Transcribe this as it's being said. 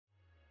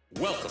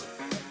Welcome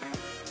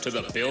to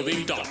the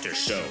Building Doctor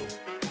Show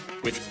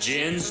with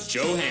Jens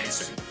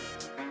Johansson.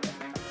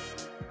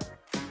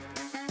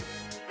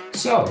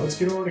 So let's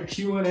get over to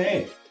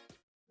Q&A.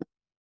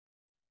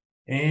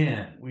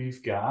 And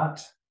we've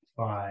got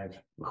 5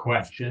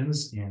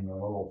 questions in the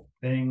little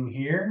thing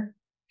here.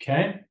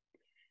 Okay.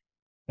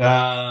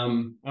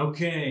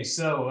 Okay,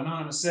 so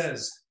Anonymous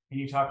says, can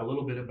you talk a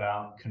little bit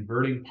about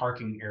converting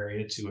parking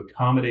area to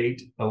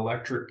accommodate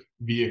electric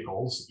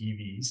vehicles,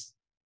 EVs,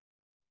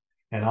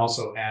 and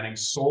also adding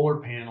solar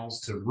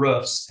panels to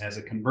roofs as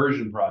a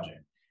conversion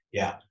project?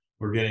 Yeah,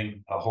 we're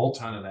getting a whole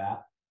ton of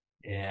that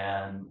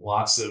and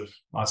lots of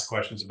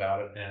questions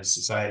about it as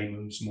society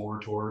moves more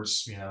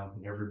towards,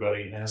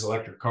 everybody has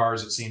electric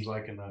cars, it seems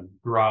like, in the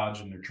garage,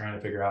 and they're trying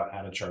to figure out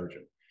how to charge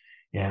them.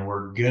 And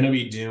we're going to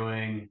be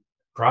doing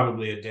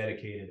probably a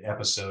dedicated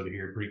episode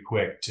here pretty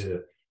quick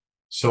to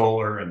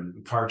solar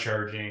and car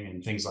charging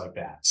and things like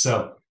that.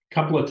 So a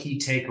couple of key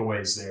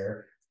takeaways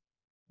there.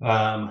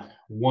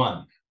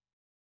 One,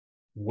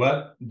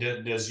 what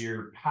does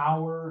your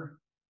power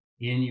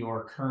in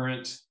your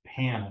current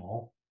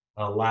panel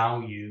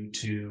allow you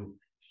to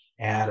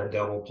add a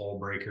double pole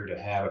breaker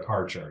to have a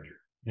car charger?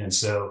 And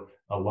so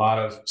a lot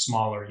of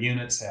smaller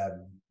units have,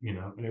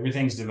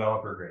 everything's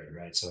developer grade,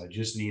 right? So I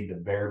just need the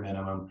bare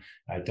minimum.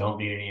 I don't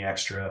need any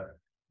extra.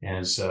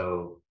 And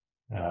so,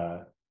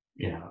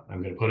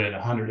 I'm going to put in a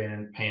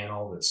 100-amp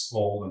panel that's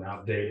old and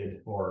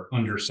outdated or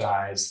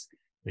undersized.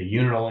 The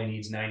unit only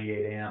needs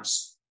 98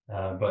 amps,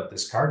 but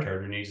this car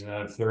charger needs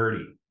another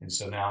 30. And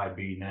so now I'd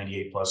be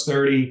 98 plus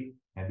 30.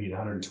 I'd be at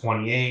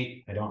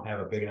 128. I don't have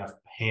a big enough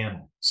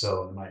panel.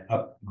 So am I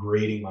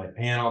upgrading my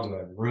panel? Do I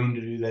have room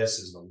to do this?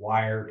 Is the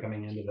wire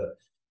coming into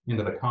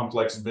the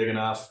complex big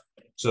enough?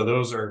 So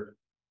those are,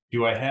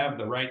 do I have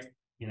the right,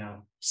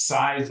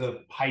 size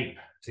of pipe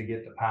to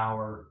get the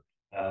power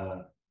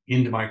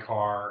into my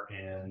car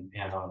and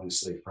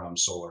obviously from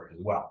solar as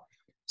well.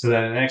 So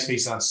then the next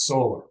piece on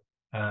solar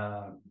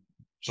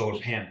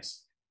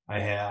panels. I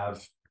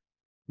have,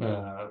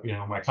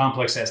 my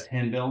complex has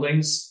 10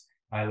 buildings.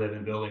 I live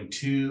in building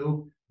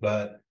 2,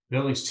 but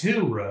buildings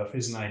 2 roof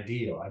isn't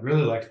ideal. I'd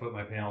really like to put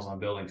my panels on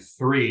building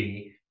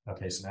 3.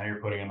 Okay, so now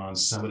you're putting them on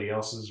somebody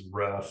else's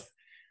roof.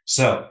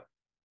 So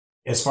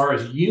as far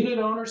as unit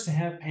owners to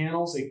have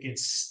panels, it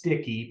gets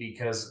sticky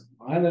because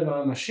I live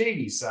on the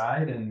shady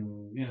side and,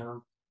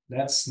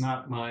 that's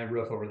not my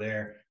roof over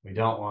there. We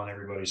don't want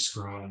everybody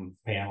screwing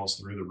panels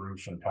through the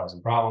roof and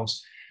causing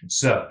problems.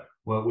 So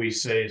what we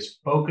say is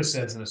focus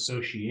as an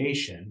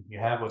association. You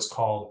have what's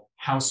called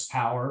house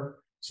power.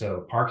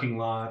 So parking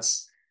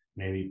lots,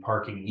 maybe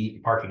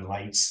parking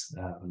lights,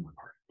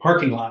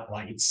 parking lot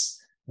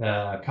lights,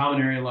 common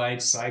area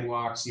lights,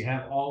 sidewalks. You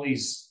have all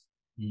these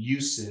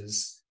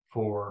uses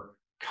for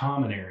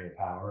common area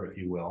power, if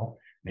you will.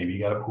 Maybe you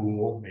got a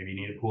pool, maybe you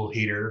need a pool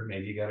heater,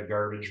 maybe you got a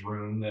garbage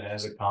room that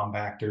has a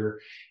compactor,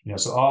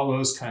 so all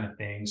those kind of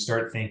things.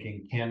 Start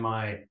thinking, can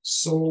my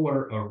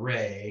solar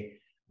array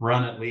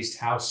run at least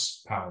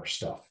house power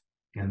stuff?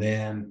 And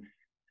then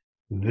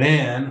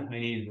I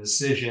need a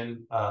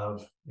decision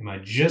of, am I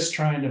just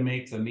trying to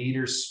make the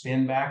meter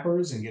spin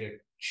backwards and get a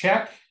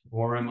check?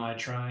 Or am I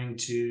trying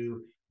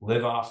to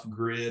live off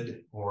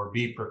grid or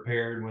be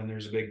prepared when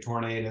there's a big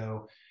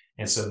tornado?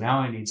 And so now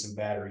I need some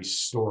battery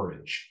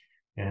storage.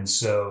 And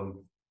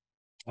so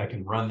I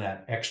can run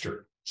that extra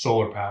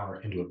solar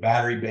power into a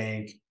battery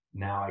bank.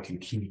 Now I can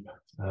keep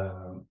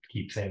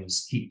key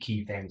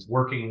things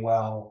working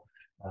well,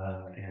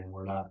 and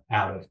we're not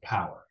out of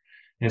power.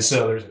 And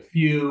so there's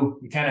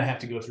you kind of have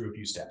to go through a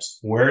few steps.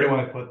 Where do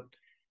I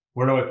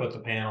put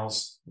the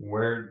panels?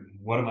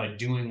 What am I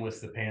doing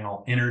with the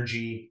panel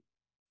energy?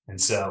 And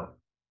so,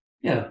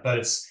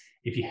 but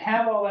if you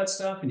have all that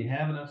stuff and you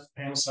have enough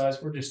panel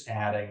size, we're just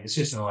adding. It's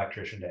just an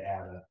electrician to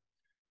add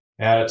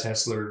a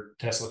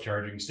Tesla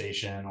charging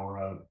station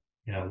or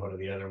what are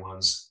the other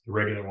ones, the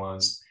regular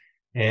ones.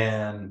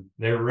 And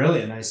they're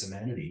really a nice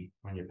amenity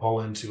when you pull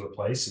into a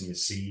place and you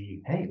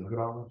see, hey, look at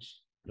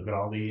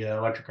all the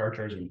electric car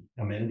charging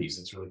amenities.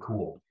 It's really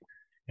cool.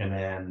 And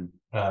then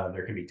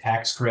there can be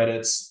tax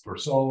credits for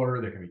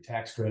solar. There can be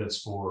tax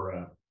credits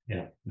for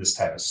this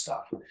type of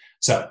stuff.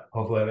 So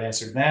hopefully I've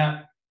answered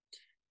that.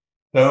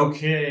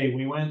 Okay,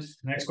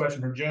 next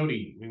question from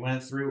Jody. We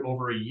went through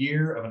over a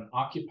year of an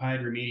occupied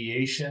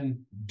remediation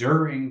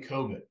during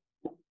COVID.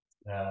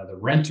 The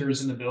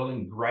renters in the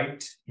building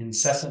griped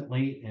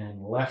incessantly and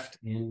left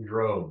in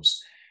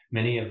droves.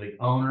 Many of the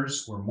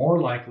owners were more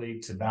likely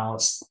to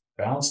balance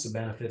the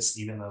benefits,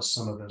 even though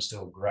some of them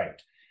still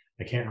griped.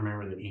 I can't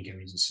remember the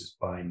inconveniences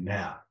by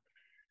now.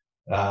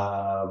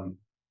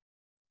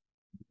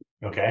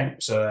 Okay,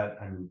 so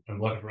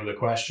I'm looking for the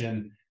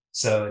question.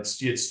 So it's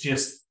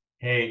just,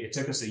 hey, it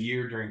took us a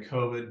year during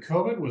COVID.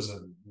 COVID was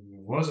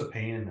a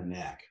pain in the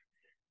neck.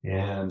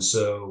 And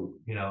so,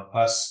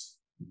 us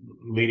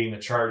leading the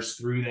charge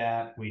through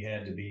that, we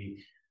had to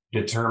be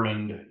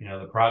determined,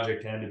 the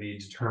project had to be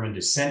determined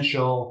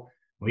essential.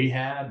 We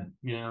had,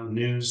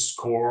 News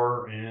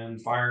Corps and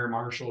fire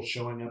marshals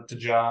showing up to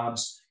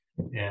jobs.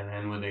 And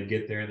then when they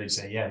get there, they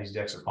say, yeah, these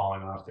decks are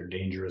falling off, they're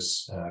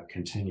dangerous,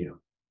 continue.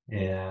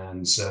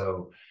 And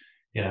so,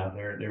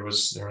 there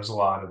was a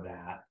lot of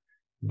that.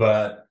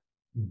 But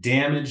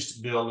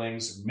damaged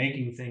buildings,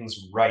 making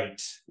things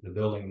right, the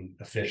building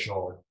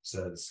official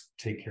says,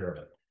 take care of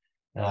it.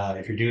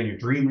 If you're doing your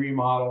dream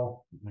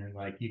remodel, they're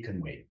like, you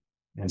can wait.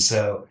 And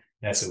so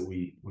that's what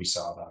we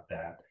saw about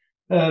that.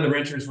 The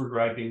renters were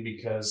griping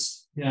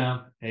because,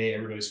 hey,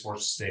 everybody's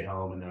forced to stay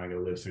home, and then I got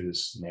to live through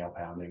this nail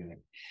pounding, and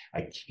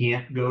I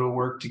can't go to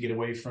work to get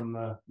away from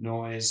the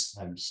noise.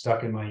 I'm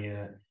stuck in my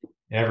unit.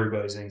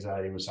 Everybody's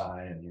anxiety was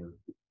high, and you're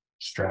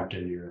strapped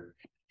into your,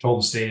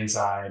 told to stay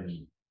inside.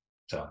 And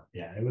so,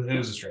 yeah, it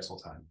was a stressful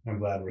time. I'm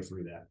glad we're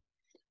through that.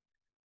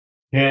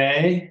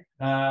 Okay,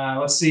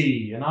 let's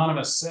see.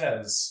 Anonymous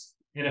says,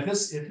 and if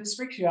this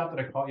freaks you out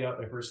that I call you out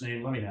by first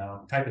name, let me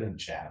know. Type it in the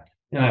chat,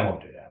 and I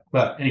won't do that.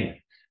 But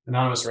anyway,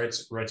 Anonymous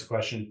writes a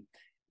question: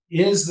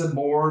 is the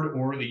board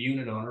or the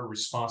unit owner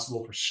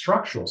responsible for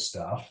structural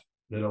stuff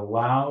that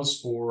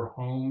allows for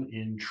home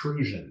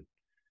intrusion?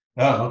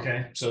 Oh,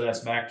 okay. So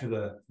that's back to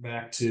the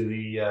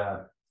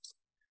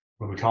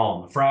what we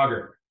call them, the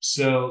Frogger.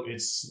 So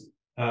it's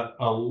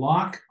a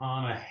lock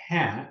on a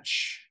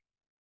hatch.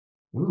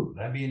 Ooh,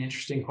 that'd be an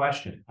interesting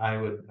question. I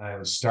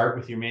would start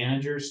with your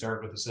manager,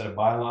 start with a set of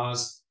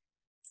bylaws,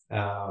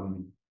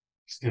 and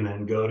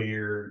then go to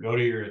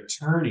your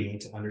attorney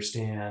to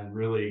understand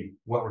really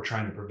what we're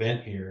trying to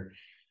prevent here.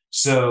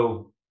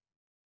 So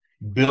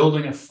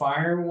building a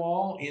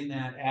firewall in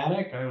that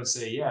attic, I would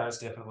say, yeah, it's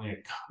definitely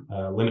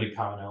a limited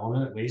common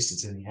element. At least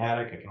it's in the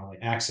attic. I can only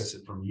access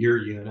it from your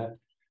unit.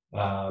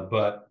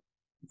 But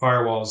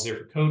firewall is there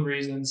for code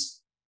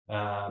reasons.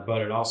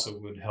 But it also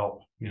would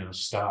help,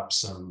 stop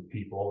some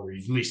people, or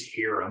you at least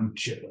hear them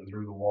chipping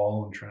through the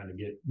wall and trying to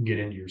get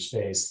into your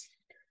space.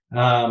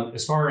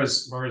 As far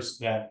as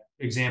that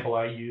example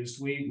I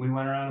used, we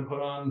went around and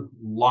put on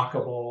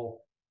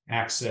lockable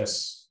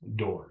access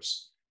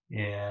doors.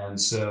 And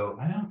so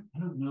I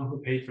don't know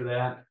who paid for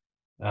that.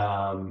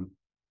 I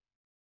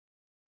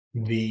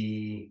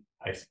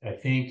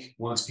think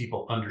once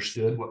people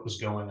understood what was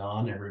going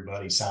on,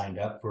 everybody signed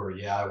up for,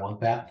 yeah, I want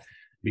that,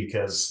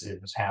 because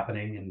it was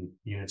happening in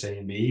units A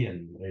and B,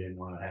 and they didn't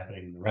want it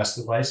happening in the rest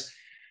of the place.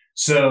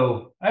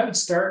 So I would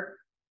start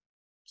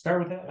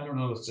with that. I don't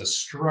know if it's a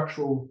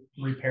structural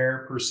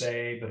repair per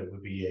se, but it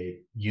would be a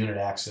unit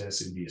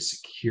access. It would be a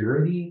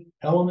security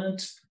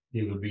element.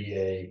 It would be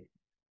a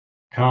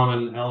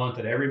common element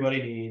that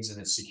everybody needs,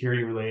 and it's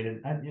security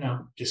related.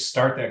 Just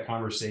start that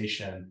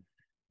conversation.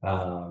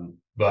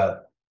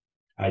 But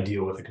I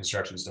deal with the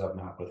construction stuff,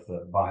 not with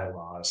the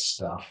bylaws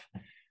stuff.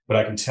 But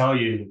I can tell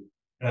you,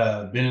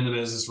 been in the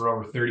business for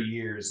over 30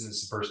 years, and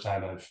this is the first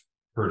time I've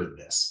heard of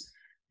this.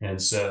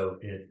 And so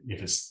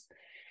if it's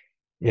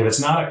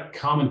not a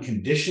common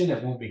condition,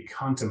 it won't be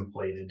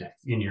contemplated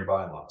in your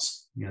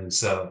bylaws. And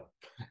so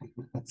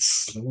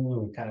it's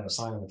kind of a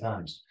sign of the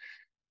times.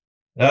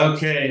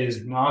 Okay, as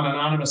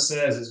Anonymous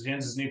says, is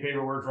Jens' new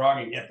favorite word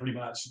frogging? Yeah, pretty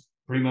much.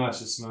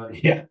 It's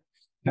not, yeah.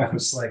 I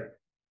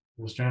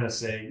was trying to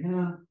say,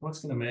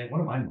 what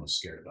am I most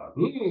scared about?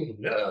 Ooh,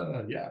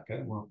 yeah,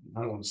 okay, well,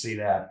 I don't want to see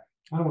that.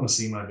 I don't want to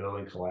see my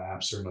building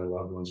collapse, or my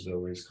loved ones'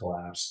 buildings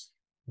collapse.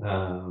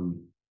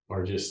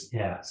 Or just,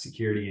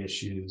 security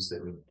issues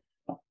that would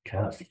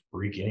kind of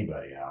freak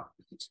anybody out.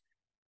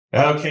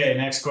 Okay,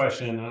 next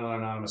question,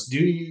 Anonymous. Do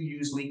you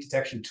use leak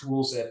detection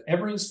tools at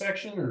every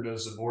inspection, or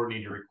does the board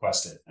need to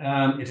request it?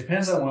 It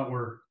depends on what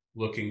we're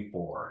looking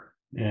for.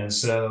 And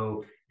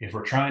so if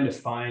we're trying to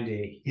find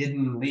a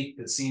hidden leak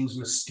that seems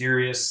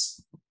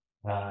mysterious,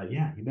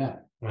 yeah, you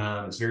bet.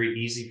 It's very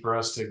easy for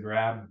us to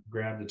grab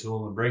the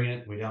tool and bring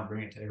it. We don't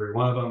bring it to every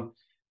one of them.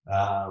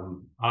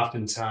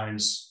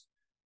 Oftentimes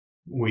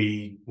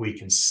we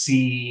can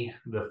see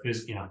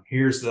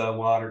here's the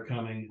water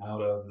coming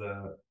out of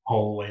the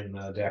hole in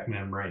the deck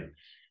membrane,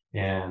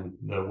 and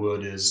the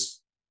wood is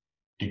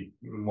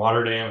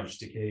water damaged,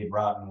 decayed,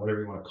 rotten,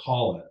 whatever you want to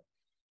call it.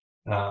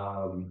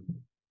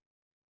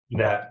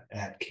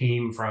 That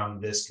came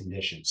from this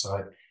condition.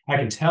 So I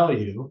can tell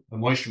you, the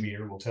moisture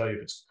meter will tell you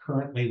if it's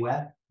currently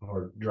wet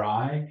or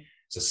dry.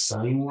 It's a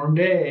sunny, warm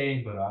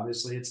day, but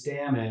obviously it's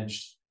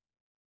damaged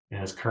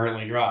and it's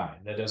currently dry.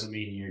 That doesn't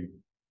mean you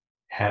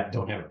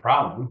don't have a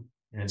problem.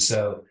 And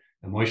so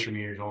the moisture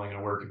meter is only going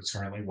to work if it's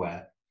currently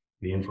wet.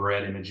 The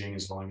infrared imaging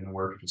is only going to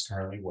work if it's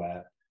currently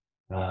wet.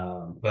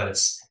 But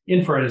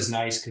infrared is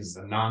nice because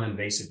it's a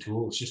non-invasive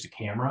tool. It's just a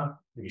camera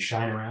that you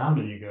shine around,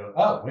 and you go,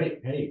 oh,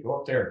 wait, hey, go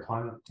up there,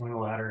 climb a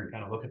ladder and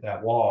kind of look at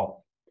that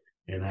wall.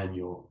 And then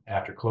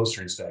after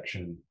closer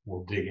inspection,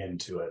 we'll dig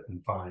into it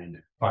and find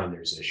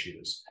there's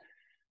issues.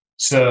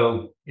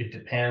 So it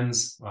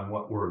depends on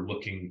what we're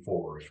looking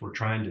for. If we're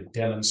trying to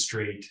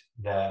demonstrate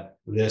that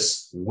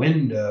this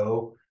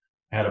window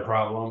had a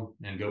problem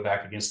and go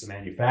back against the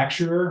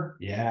manufacturer,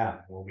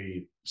 we'll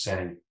be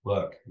saying,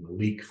 look, the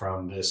leak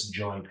from this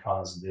joint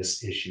caused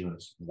this issue.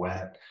 It's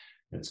wet,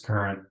 it's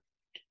current.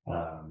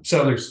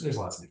 So there's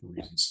lots of different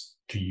reasons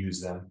to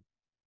use them.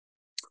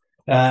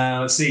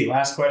 Let's see.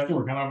 Last question.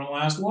 We're coming up on the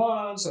last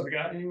one. So if we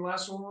got any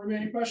last one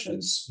remaining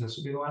questions, this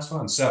will be the last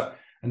one. So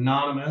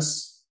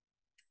anonymous,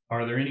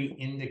 are there any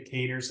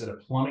indicators that a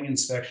plumbing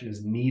inspection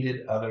is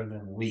needed other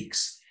than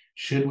leaks?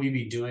 Should we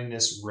be doing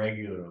this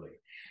regularly?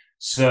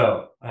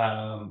 So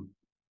I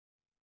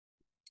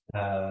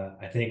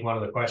think one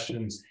of the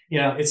questions,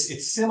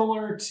 it's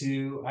similar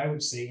to, I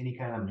would say, any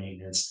kind of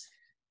maintenance.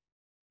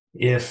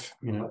 If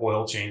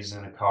oil changes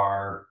in a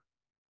car,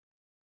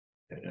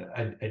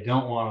 I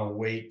don't want to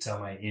wait till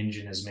my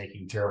engine is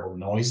making terrible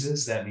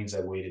noises. That means I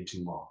waited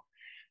too long.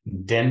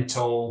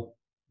 Dental,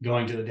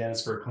 going to the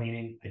dentist for a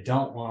cleaning, I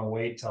don't want to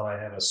wait till I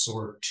have a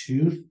sore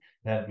tooth.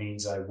 That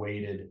means I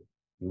waited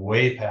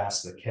way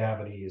past the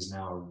cavity is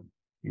now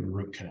a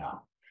root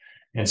canal.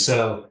 And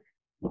so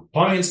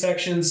plumbing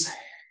inspections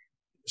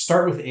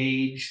start with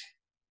age,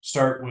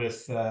 start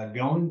with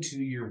going to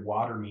your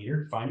water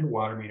meter, find your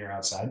water meter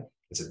outside.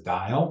 It's a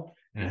dial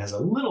and it has a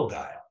little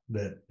dial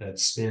that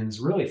spins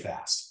really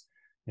fast.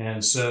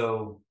 And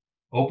so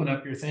open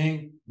up your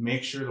thing,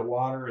 make sure the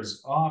water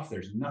is off,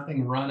 there's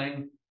nothing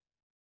running.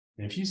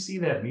 And if you see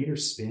that meter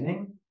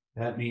spinning,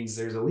 that means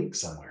there's a leak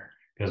somewhere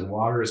because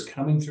water is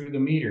coming through the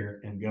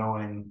meter and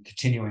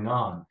continuing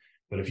on.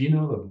 But if you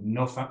know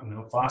no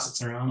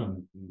faucets are on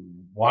and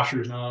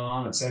washers not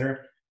on, etc.,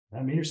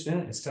 that meter's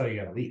spinning, it's telling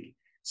you got a leak.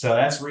 So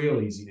that's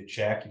real easy to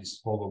check. You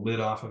just pull the lid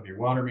off of your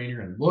water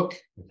meter and look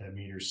if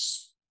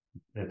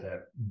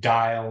that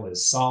dial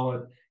is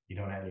solid, you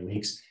don't have any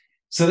leaks.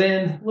 So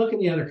then look at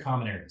the other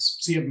common areas.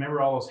 See, remember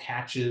all those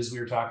hatches we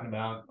were talking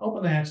about?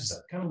 Open the hatches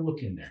up, kind of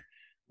look in there.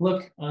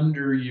 Look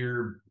under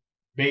your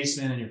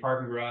basement and your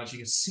parking garage. You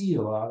can see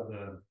a lot of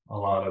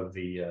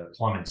the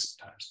plumbing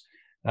sometimes.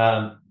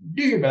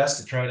 Do your best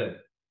to try to,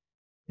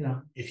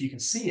 if you can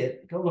see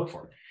it, go look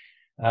for it.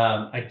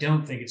 I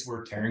don't think it's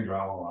worth tearing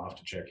drywall off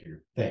to check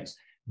your things,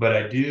 but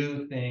I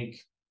do think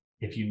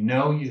if you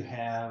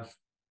have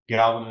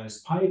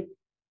galvanized pipe,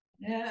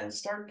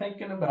 start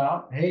thinking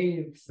about,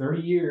 hey,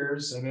 30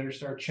 years, I better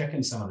start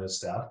checking some of this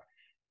stuff.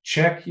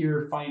 Check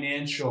your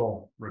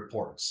financial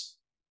reports.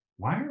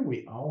 Why are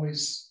we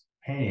always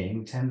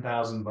paying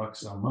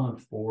 $10,000 a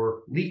month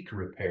for leak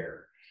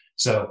repair?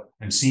 So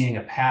I'm seeing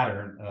a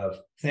pattern of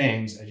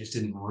things. I just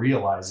didn't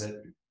realize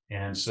it.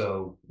 And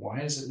so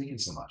why is it leaking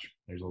so much?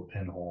 There's little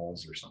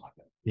pinholes or something like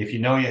that. If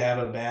you have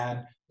a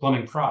bad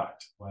plumbing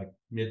product, like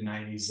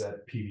mid-90s,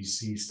 that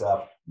PVC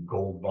stuff,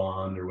 Gold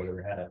Bond or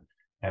whatever, had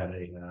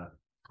a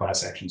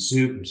class action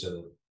suit. And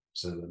so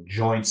the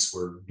joints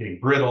were getting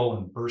brittle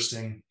and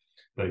bursting.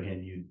 But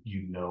again,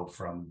 you know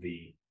from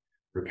the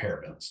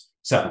repair bills.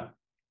 So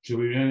should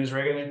we be doing this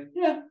regularly?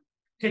 Yeah.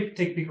 Take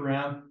a peek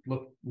around,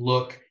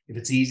 look. If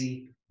it's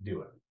easy,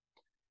 do it.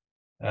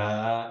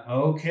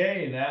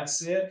 Okay,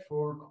 that's it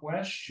for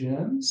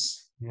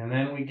questions. And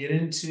then we get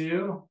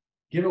into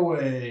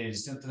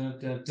giveaways. Dun, dun,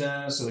 dun,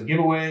 dun. So the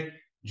giveaway,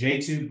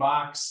 J2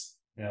 box,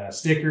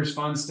 stickers,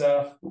 fun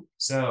stuff.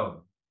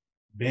 So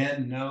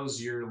Ben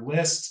knows your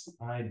list.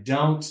 I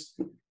don't.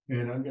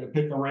 And I'm going to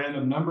pick a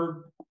random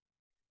number.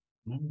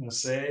 I'm going to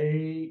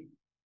say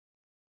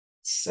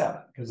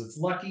 7 because it's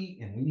lucky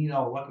and we need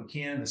all the luck we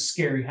can in the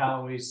scary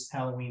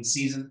Halloween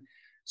season.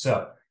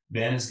 So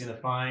Ben is going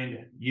to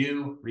find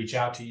you, reach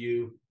out to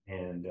you,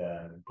 and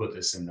put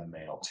this in the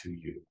mail to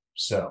you.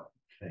 So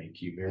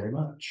thank you very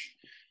much.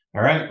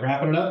 All right,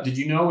 wrapping it up. Did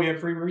you know we have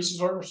free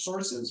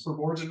resources for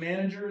boards and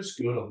managers?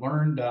 Go to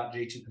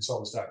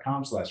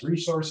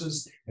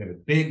learn.j2consultants.com/resources. We have a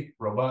big,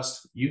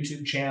 robust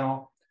YouTube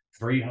channel,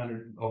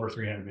 over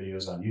 300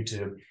 videos on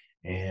YouTube,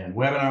 and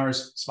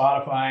webinars,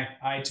 Spotify,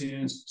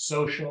 iTunes,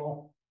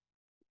 social.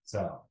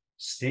 So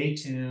stay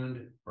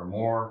tuned for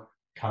more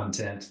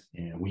content,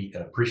 and we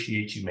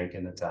appreciate you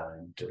making the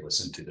time to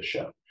listen to the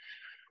show.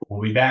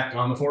 We'll be back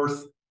on the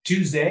 4th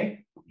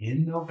Tuesday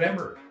in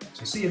November.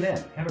 So see you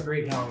then. Have a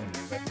great Halloween,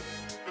 everybody.